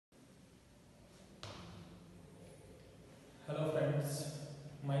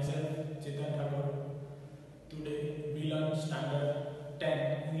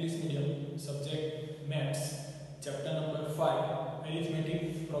subject maths, chapter number 5,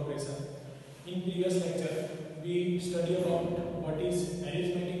 arithmetic progression. In previous lecture we study about what is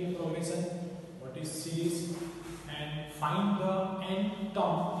arithmetic progression, what is series, and find the n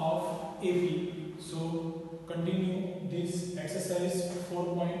term of AP. So continue this exercise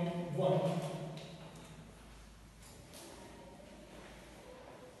 4.1.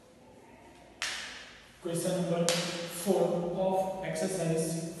 Question number 4 of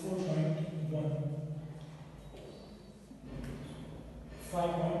exercise 4.1.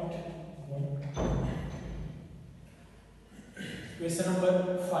 5.1. Question number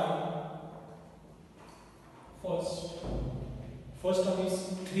 5. First one is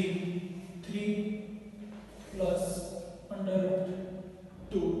 3 plus under root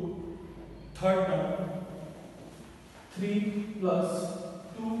 2. Third term 3 plus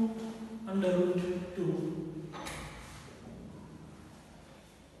 2 under root 2.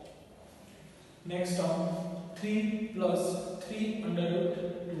 Next term 3 plus 3 under root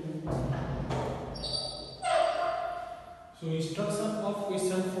 2. So instruction of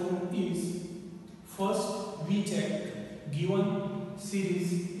question 4 is, first we check given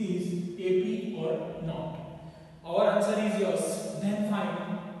series is AP or not. Our answer is yes. Then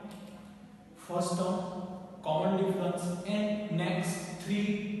find first term, common difference, and next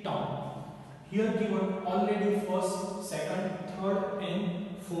three term. Here given already first, second, third and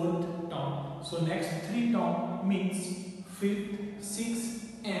fourth term. So next three term means fifth,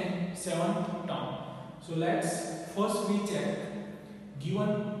 sixth and seventh term. So let's first we check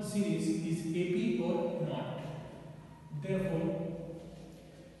given series is AP or not. Therefore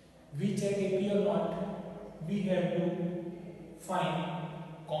we check AP or not, we have to find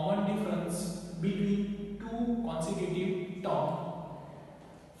common difference between two consecutive terms.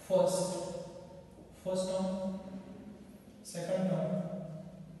 First term, second term,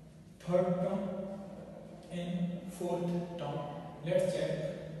 third term and fourth term. Let's check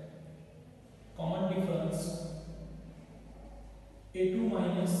common difference. A2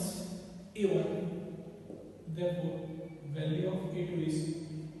 minus A1, therefore value of A2 is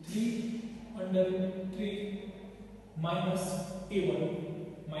 3 under 3 minus A1,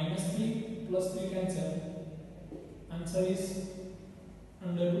 minus 3 plus 3 cancel, answer is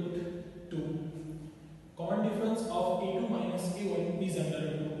under root 2. Common difference of A2 minus A1 is under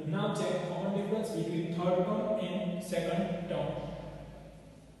root 2. Now check common difference between third term and second term.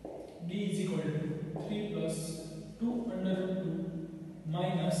 D is equal to 3 plus 2 under root 2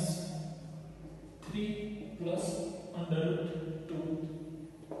 minus 3 plus under root 2.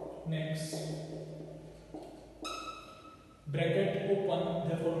 Next, bracket open,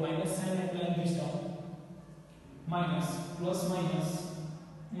 therefore minus sign apply this term. Minus plus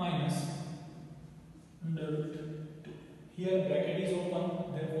minus under root 2. Here bracket is open,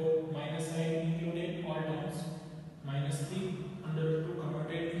 therefore minus sign included all terms. Minus 3 under root 2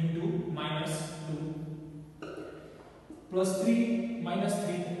 converted into minus 2. Plus 3 minus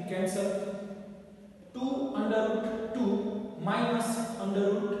 3 cancel. 2 under root 2 minus under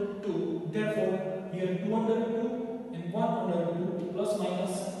root 2. Therefore here 2 under root 2 and 1 under root 2 plus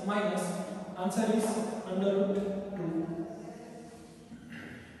minus answer is under root 2.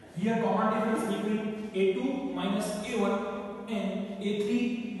 Here common difference between A2 minus A1 and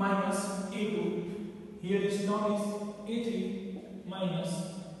A3 minus A2. Here is known as A3 minus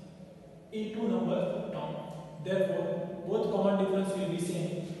A2 number term. Therefore both common difference will be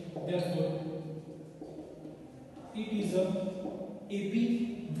same. Therefore it is a AP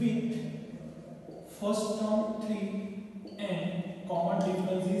with first term 3 and common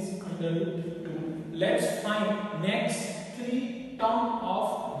difference is under root 2. Let's find next three term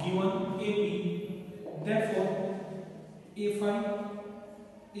of given AP. Therefore A5,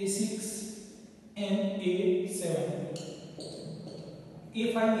 A6 and A7.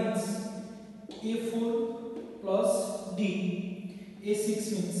 A5 means A4 plus D,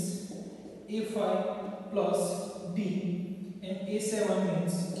 A6 means A5 plus D, and A7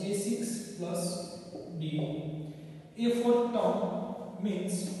 means A6 plus D. A4 term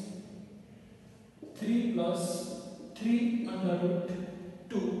means 3 plus 3 under root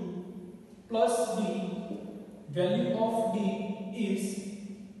 2 plus D. Value of D is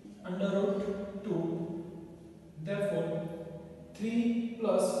under root 2. Therefore 3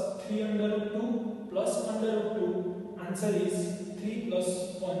 plus 3 under root 2 plus under root 2, answer is 3 plus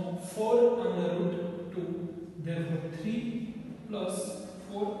 1, 4 under root 2. Therefore 3 plus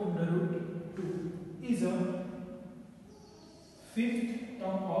 4 under root 2 is a fifth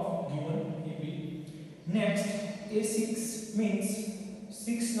term of given AP. Next A6 means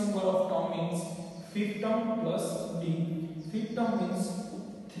 6 number of term means fifth term plus D. Fifth term means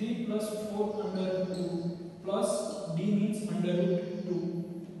 3 plus 4 under root 2 plus d means under root 2.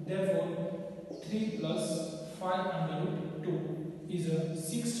 Therefore, 3 plus 5 under root 2 is a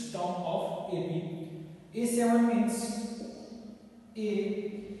sixth term of AP. A7 means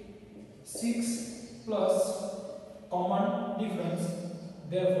A6 plus common difference.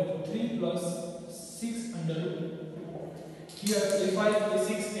 Therefore, 3 plus 6 under root 2. Here, A5,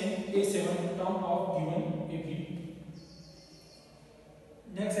 A6 and A7 term of given AP.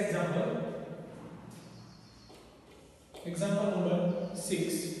 Next example. Example number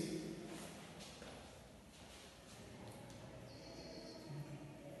 6.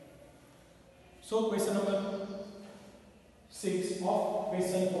 So question number 6 of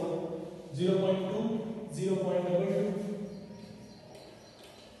question 4, 0.2, 0.22,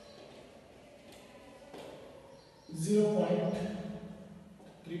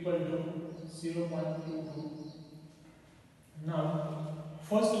 0.222. Now,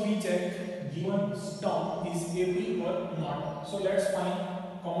 first we check given term is AP or not. So let's find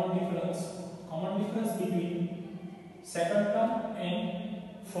common difference. Common difference between second term and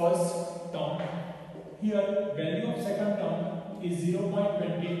first term. Here value of second term is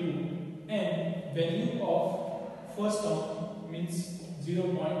 0.22 and value of first term means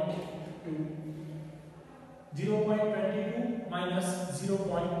 0.2. 0.22 minus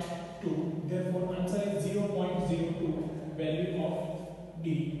 0.2, therefore answer is 0.02 value of D.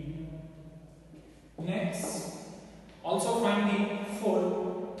 Next, also finding for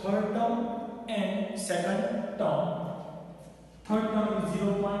third term and second term. Third term is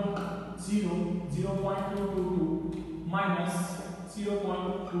 0.22 minus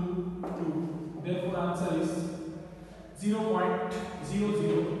 0.22, therefore answer is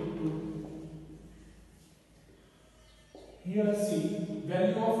 0.002. Here see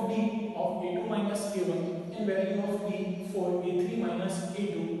value of D of A2 minus A1 and value of D for A3 minus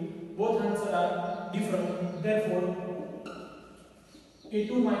A2, both answers are different. Therefore,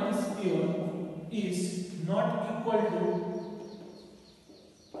 A2 minus A1 is not equal to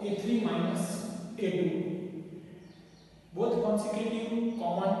A3 minus A2. Both consecutive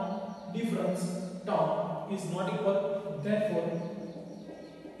common difference term is not equal. Therefore,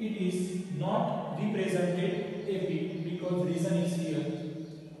 it is not represented AP because reason is here.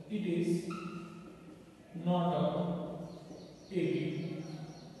 It is not a AP.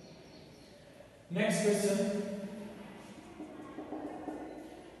 Next question.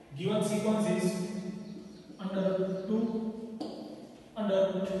 Given sequence is under root 2,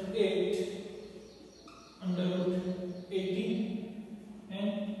 under root 8, under root 18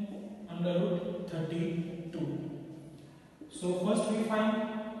 and under root 32. So first we find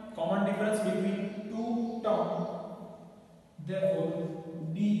common difference between two terms. Therefore,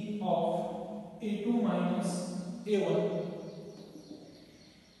 D of A2 minus A1.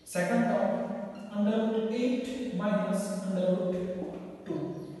 Second term, under root 8 minus under root 2.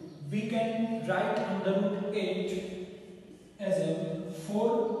 We can write under root 8 as a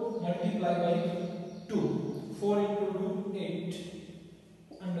 4 multiplied by 2. 4 into root 8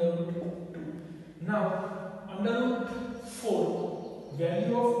 under root 2. Now, under root 4,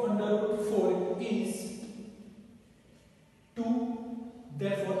 value of under root 4 is 2,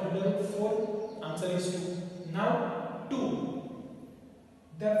 therefore under root 4 answer is 2. Now 2,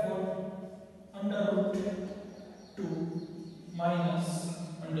 therefore under root 2 minus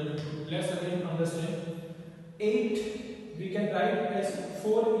under root 2. Let's again understand. 8 we can write as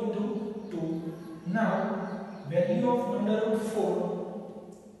 4 into 2. Now value of under root 4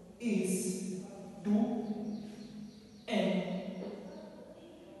 is 2 and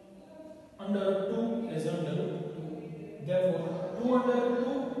under root 2 is under root 2. Therefore, 2 under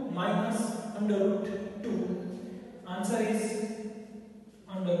root 2 minus under root 2. Answer is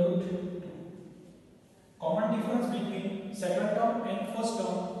under root 2. Common difference between second term and first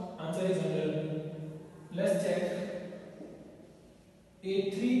term. Answer is under root 2. Let's check.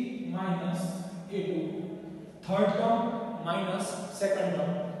 A3 minus A2. Third term minus second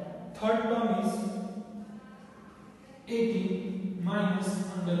term. Third term is 18 minus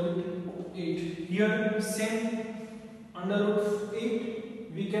under root 8. Here same under root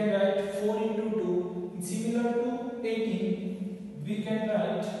 8 we can write 4 into 2. Similar to 18 we can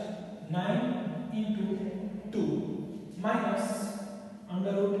write 9 into 2 minus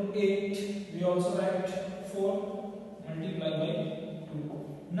under root 8 we also write 4 multiplied by 2.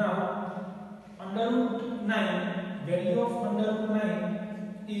 Now under root 9, value of under root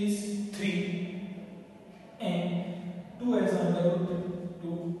 9 is 3 and 2 as under root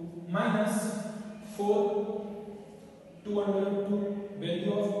 2 minus 4, 2 under root 2,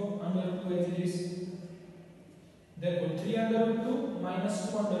 value of under root 2 as it is Therefore 3 under root 2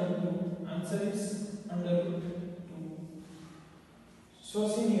 minus 2 under root 2. Answer is under root 2. So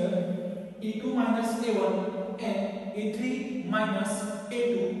see here, a2 minus a1 and a3 minus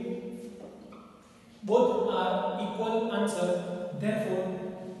a2 both are equal answer. Therefore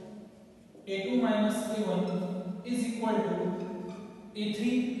a2 minus a1 is equal to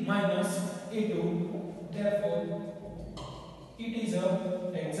a3 minus a2. Therefore it is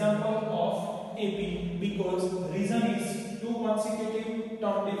an example of AP because reason is two consecutive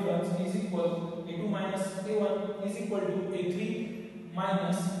term difference is equal. A2 minus a1 is equal to a3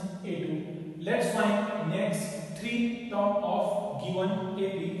 minus a2. Let's find next three term of given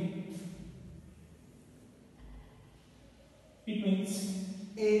AP. It means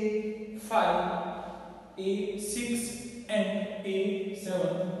A5, A6 and A7.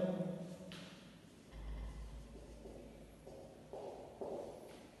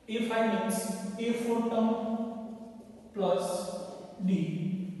 A5 means A4 term plus D.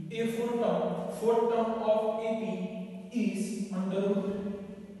 A4 term, fourth term of AP is under root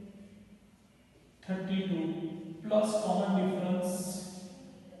 32 plus common difference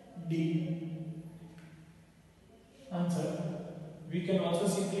D. Answer. We can also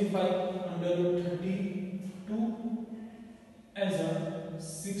simplify under root 32 as a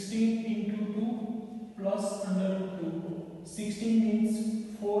 16 into 2 plus under root 2. 16 means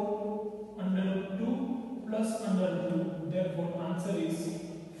 4 under root 2 plus under root 2. Therefore, answer is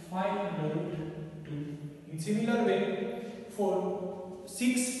 5 under root 2. In similar way, for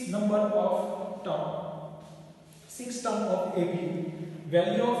 6 number of term, 6 term of AP,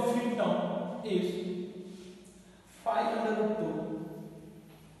 value of fifth term is 5 under root 2.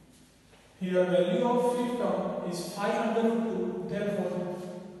 Here value of fifth term is 5 under root 2. Therefore,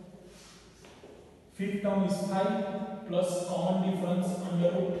 fifth term is 5 plus common difference under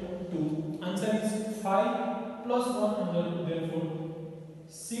root 2. Answer is 5 plus 1 under root. Therefore,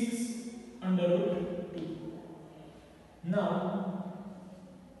 6 under root 2. Now,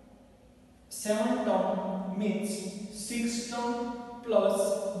 7 term means 6 term plus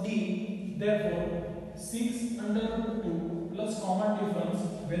D. Therefore, 6 under root 2 plus common difference.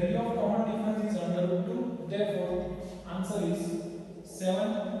 Value of common difference is under root 2. Therefore, answer is 7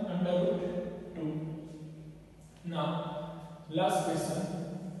 under root 2. Now, last question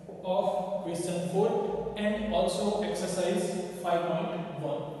of question 4 and also exercise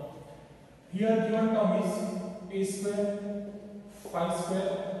 5.1. Here given term is a square, 5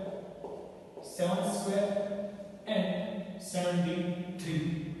 square, 7 square and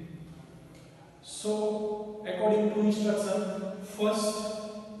 73. So according to instruction, first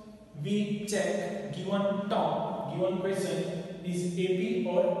we check given term, given question is AP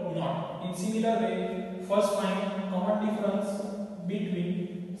or not. In similar way, first find common difference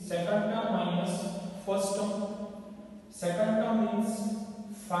between second term minus first term. Second term means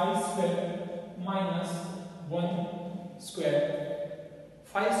 5 square minus 1 square.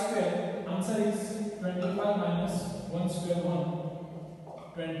 5 square, answer is 25 minus 1 square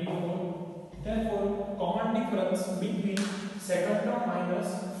 1, 24. Therefore, common difference between second term minus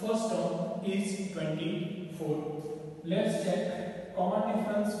first term is 24. Let's check common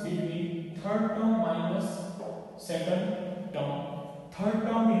difference between third term minus second term. Third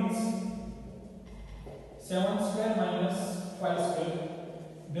term means 7 square minus 5 square.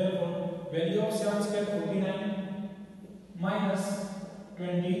 Therefore, value of 7 square 49 minus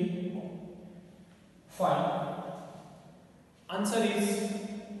 25. Answer is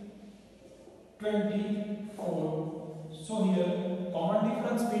 24. So here common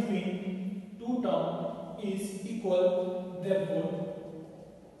difference between two terms is equal. Therefore,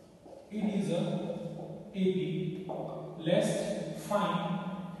 it is a AP. Let's find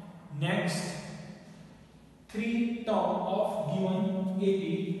next three term of given AP.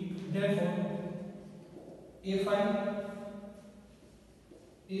 Therefore, A5,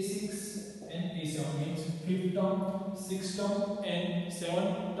 A6 and A7 means fifth term, sixth term and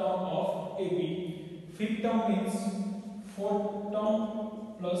seventh term of AP. Fifth term means fourth term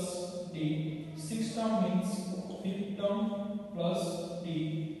plus D. Sixth term means fifth term plus D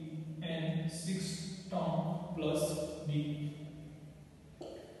and sixth term plus D.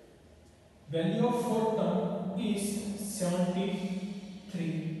 Value of fourth term is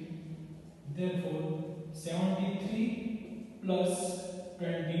 73. Therefore, 73 plus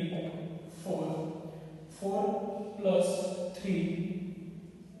 24. 4 plus 3,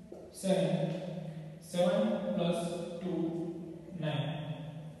 7. 7 plus 2, 9.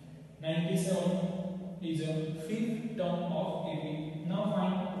 97 is a fifth term of AP. Now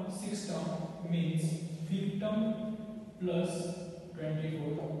find sixth term means fifth term plus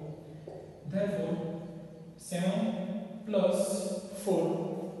 24. Therefore, 7 plus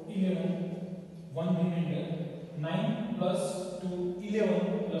 4, 11, 1 remainder. 9 plus 2,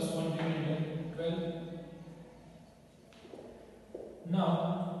 11 plus 1 remainder, 12.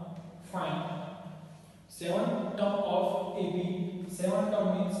 Now find 7 term of AB. 7 term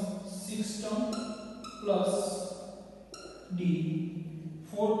means 6 term plus D.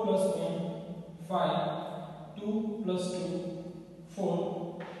 4 plus 1, 5. 2 plus 2, 4.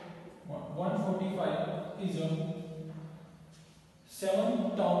 145 is a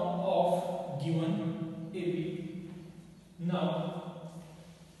 7 term of given AB. Now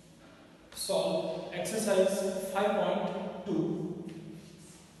solve exercise 5.2.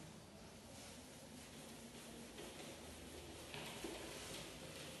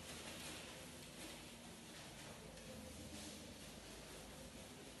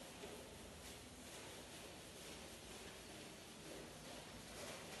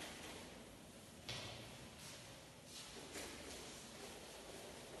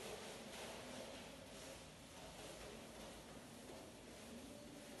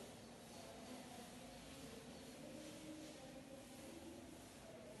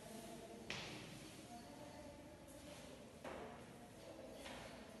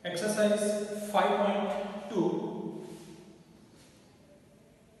 Exercise 5.2.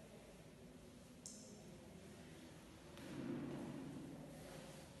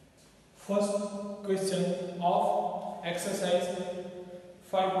 First question of exercise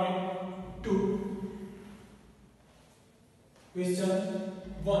 5.2. Question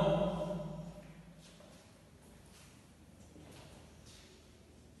 1.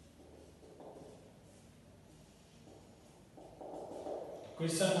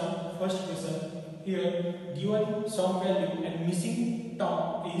 Question 1, first question. Here given some value and missing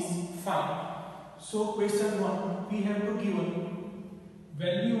term is find. So question 1, we have to given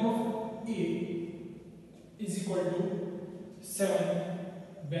value of A is equal to 7,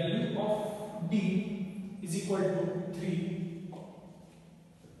 value of D is equal to 3,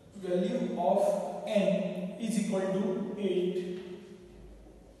 value of N is equal to 8.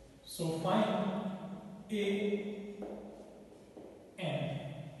 So find A N.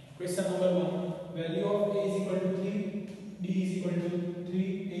 Question number 1. Value of A is equal to 3, D is equal to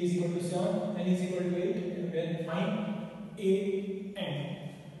 3, A is equal to 7, N is equal to 8, and then find A N.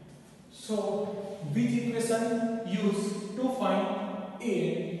 So which equation use to find A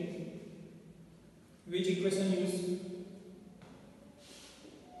N? Which equation use?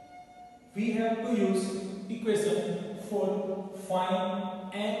 We have to use equation for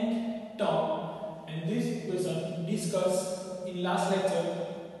find N term, and this equation discussed in last lecture.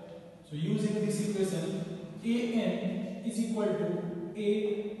 So using this equation, An is equal to A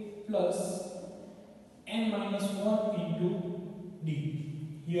plus N minus 1 into D.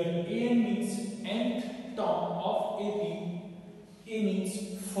 Here An means nth term of AP, A means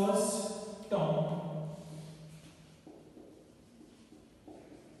first term,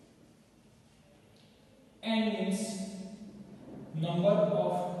 N means number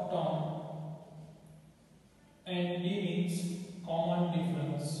of term, and D means common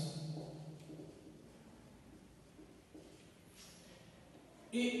difference.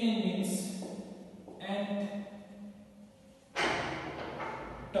 An means nth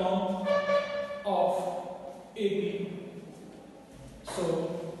term of AP. So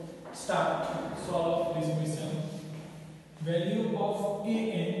start solve this question. Value of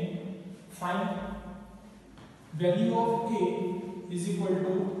An, find value of A is equal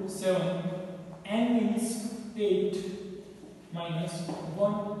to 7. N means 8 minus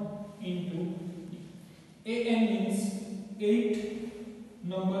 1 into An means 8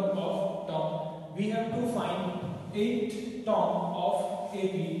 number of term. We have to find 8 term of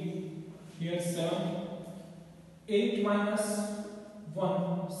AP. Here 7. 8 minus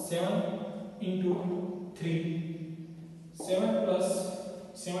 1, 7 into 3. 7 plus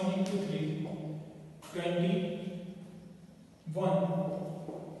 7 into 3, 21.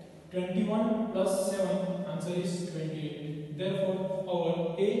 21 plus 7, answer is 28. Therefore,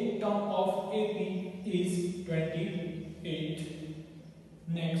 our 8 term of AP is 28.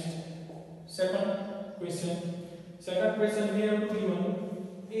 Next, second question. Second question, we have given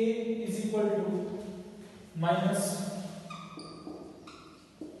A is equal to minus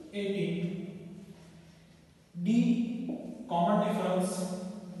 18. D, common difference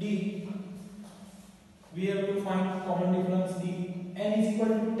D. We have to find common difference D. N is equal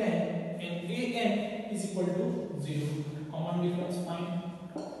to 10 and An is equal to 0. Common difference find.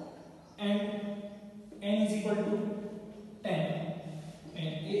 And N is equal to 10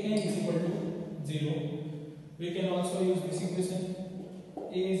 and An is equal to 0. We can also use this equation.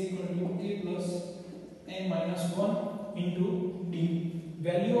 A is equal to A plus n minus 1 into d.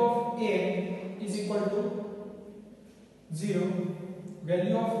 Value of a is equal to 0.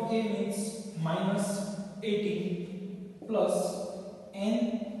 Value of a means minus 18 plus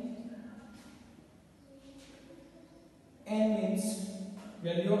n means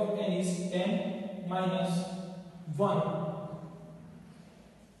value of n is 10 minus 1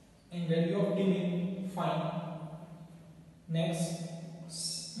 and value of d means find. Next,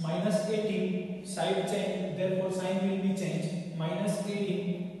 minus 18 side change, therefore sign will be changed. Minus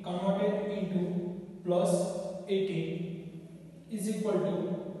 18 converted into plus 18 is equal to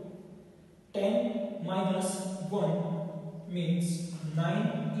 10 minus 1 means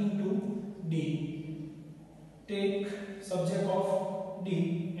 9 into d. Take subject of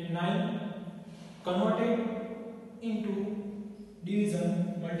d and 9 converted into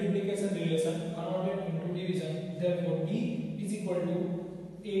division, multiplication relation converted into division, therefore d is equal to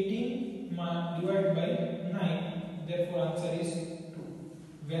 18 divided by 9, therefore answer is 2.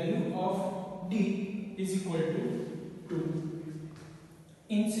 Value of d is equal to 2.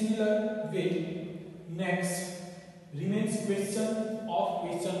 In similar way, next remains question of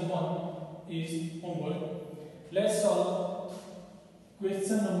question 1 is homework. Let's solve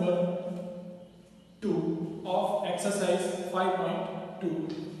question number 2 of exercise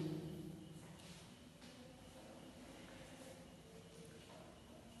 5.2.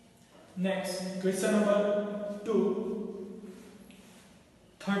 Next, question number 2.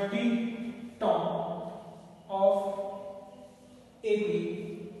 30 term of AP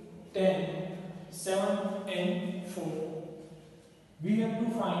 10, 7 and 4. We have to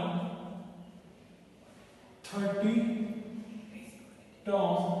find 30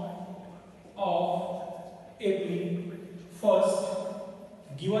 term of AP. First,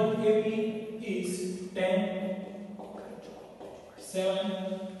 given AP is 10,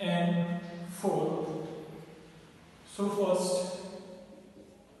 7 and 4. So first,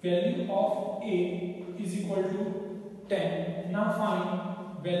 value of A is equal to 10. Now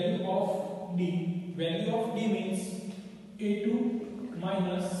find value of D. Value of D means A2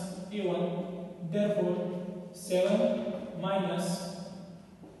 minus A1. Therefore, 7 minus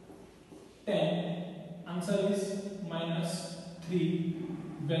 10. Answer is minus 3.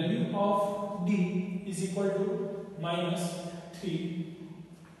 Value of D is equal to minus 3.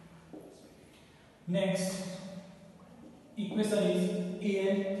 Next equation is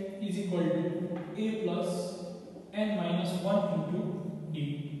AN is equal to A plus n minus 1 into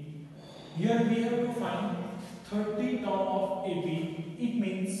D. Here we have to find 30 term of AP. It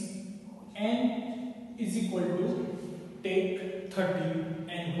means n is equal to take 30.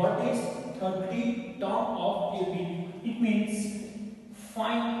 And what is 30 term of AP? It means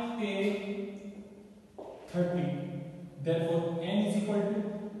find a 30. Therefore, n is equal to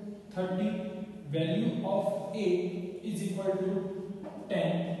 30. Value of A is equal to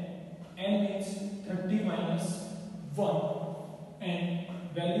 10. N means 30 minus 1. And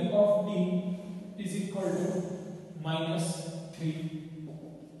value of D is equal to minus 3.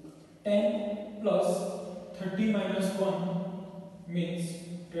 10 plus 30 minus 1 means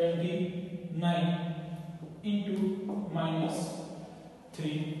 29 into minus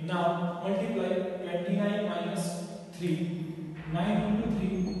 3. Now multiply 29 minus 3. 9 into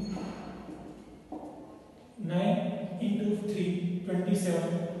 3. 9 into 3,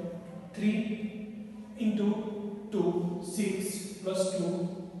 27. 3 into 2, 6 plus 2,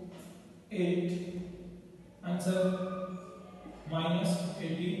 8. Answer minus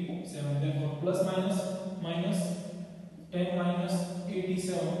 87. Therefore, plus minus minus 10 minus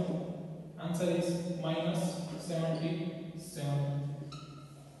 87. Answer is minus 77.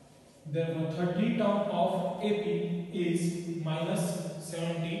 Therefore, 30 term of AP is minus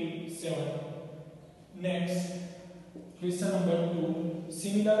 77. Next, question number 2,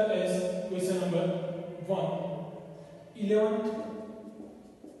 similar as question number 1. 11th,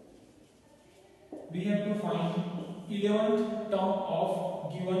 we have to find 11th term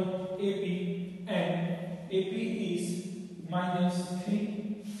of given AP, and AP is minus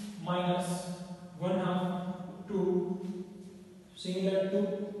 3 minus 1 half 2, similar to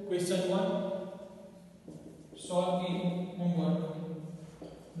question 1. Solve in homework.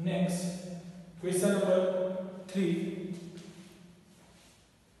 Next, question number 3.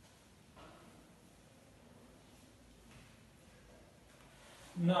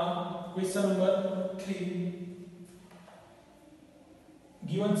 Now, question number 3.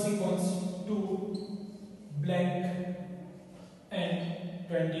 Given sequence 2, blank and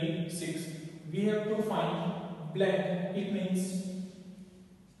 26. We have to find blank. It means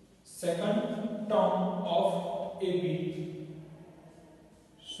second term of AB.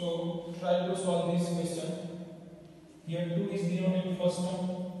 So try to solve this question. Here 2 is given in first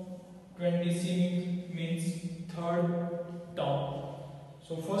term, 20c means third term.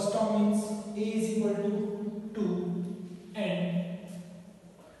 So first term means a is equal to 2 and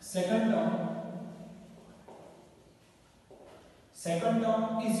second term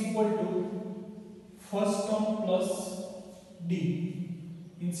is equal to first term plus d.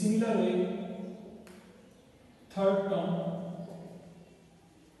 In similar way, third term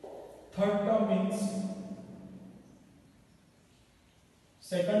means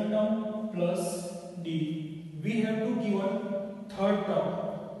second term plus d. We have to give a third term.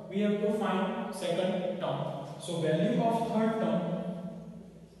 We have to find second term. So value of third term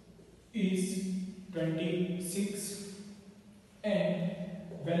is 26 and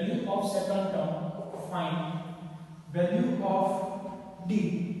value of second term, find value of d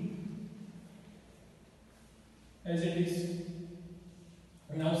as it is.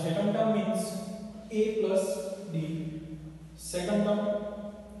 Now second term means a plus d. Second term,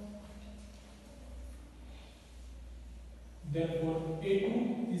 therefore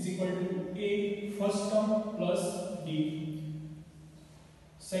a2 is equal to a first term plus d.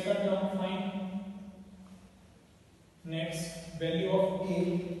 Second term, find. Next, value of a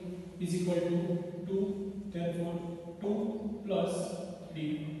is equal to 2, therefore 2 plus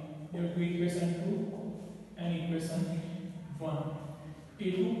d. You have to equation 2 and equation 1.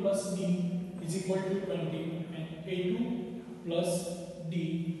 a2 plus d is equal to 20 and a2 plus d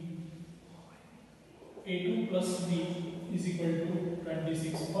is equal to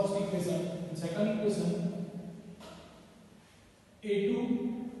 26. First equation. And second equation, a2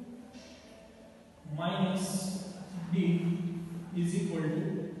 minus d is equal to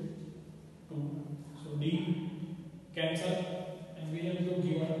 2. So d cancel and we have to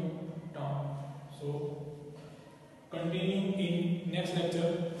give a term. So continue in next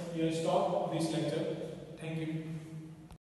lecture. Here stop this lecture. Thank you.